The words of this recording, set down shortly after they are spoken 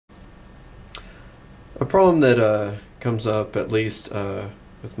A problem that comes up, at least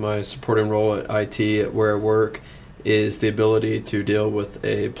with my supporting role at IT at where I work, is the ability to deal with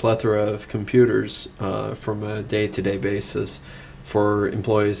a plethora of computers from a day-to-day basis for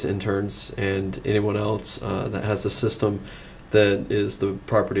employees, interns, and anyone else that has a system that is the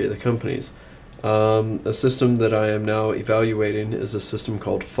property of the companies. A system that I am now evaluating is a system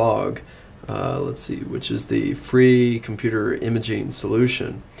called FOG, which is the free computer imaging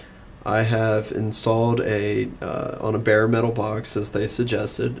solution. I have installed on a bare metal box as they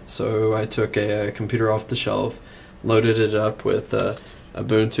suggested. So I took a computer off the shelf, loaded it up with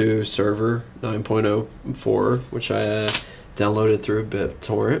Ubuntu Server 9.04, which I downloaded through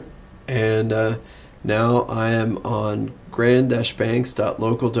BitTorrent, and now I am on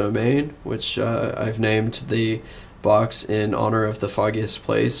grand-banks.local domain, which I've named the box in honor of the foggiest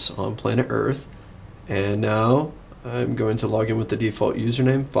place on planet Earth. And now I'm going to log in with the default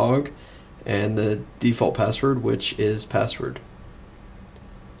username, Fog, and the default password, which is password.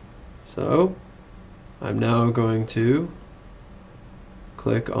 So I'm now going to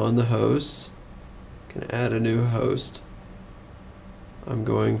click on the hosts. Can add a new host. I'm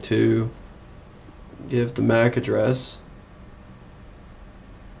going to give the MAC address.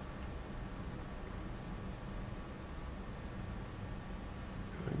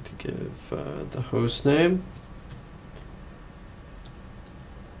 I'm going to give the host name.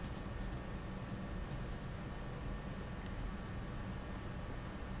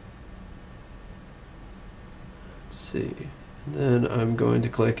 Let's see. And then I'm going to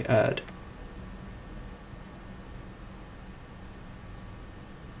click add.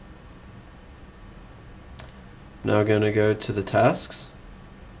 Now going to go to the tasks.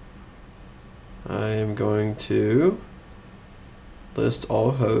 I am going to list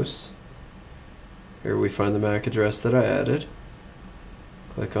all hosts. Here we find the MAC address that I added.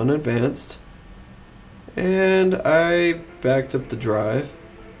 Click on advanced. And I backed up the drive.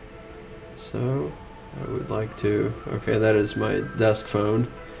 So I would like to, okay, that is my desk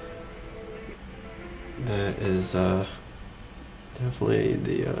phone. That is definitely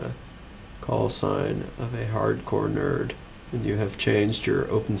the call sign of a hardcore nerd, and you have changed your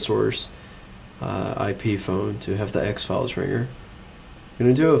open source IP phone to have the X-Files ringer. I'm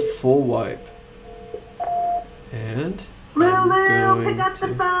going to do a full wipe, and Lulu, pick up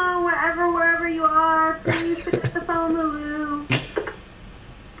the phone wherever you are. Please pick up the phone, Lulu.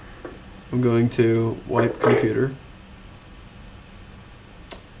 I'm going to wipe computer,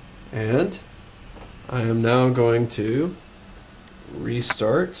 and I am now going to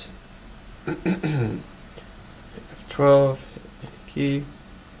restart. F12, key.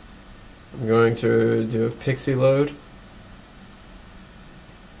 I'm going to do a pixie load.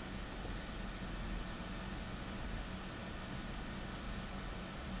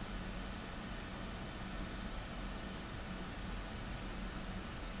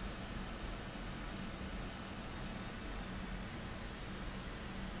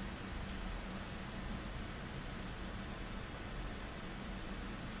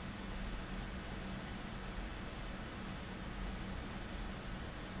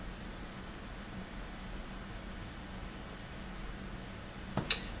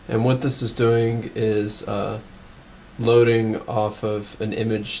 And what this is doing is loading off of an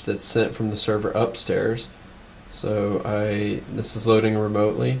image that's sent from the server upstairs. So this is loading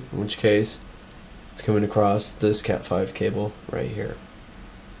remotely, in which case it's coming across this Cat5 cable right here.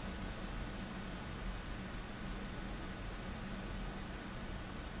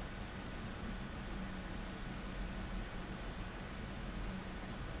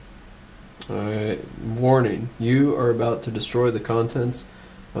 Warning, you are about to destroy the contents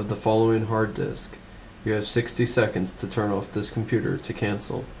of the following hard disk. You have 60 seconds to turn off this computer to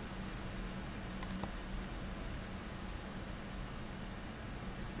cancel.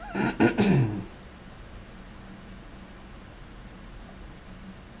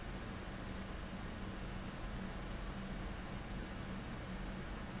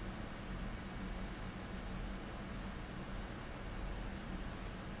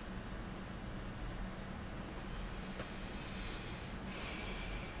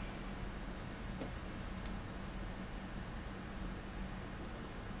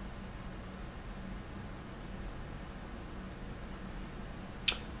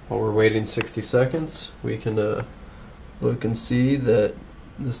 While we're waiting 60 seconds, we can look and see that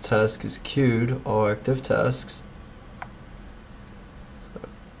this task is queued, all active tasks. So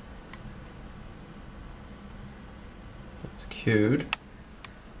it's queued.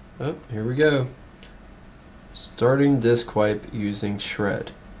 Oh, here we go. Starting disk wipe using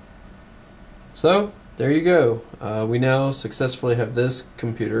Shred. So there you go. We now successfully have this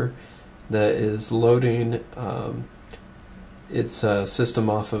computer that is loading its system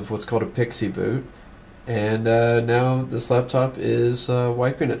off of what's called a PXE boot. And now this laptop is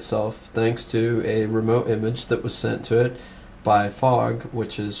wiping itself thanks to a remote image that was sent to it by Fog,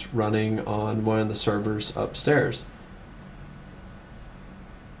 which is running on one of the servers upstairs.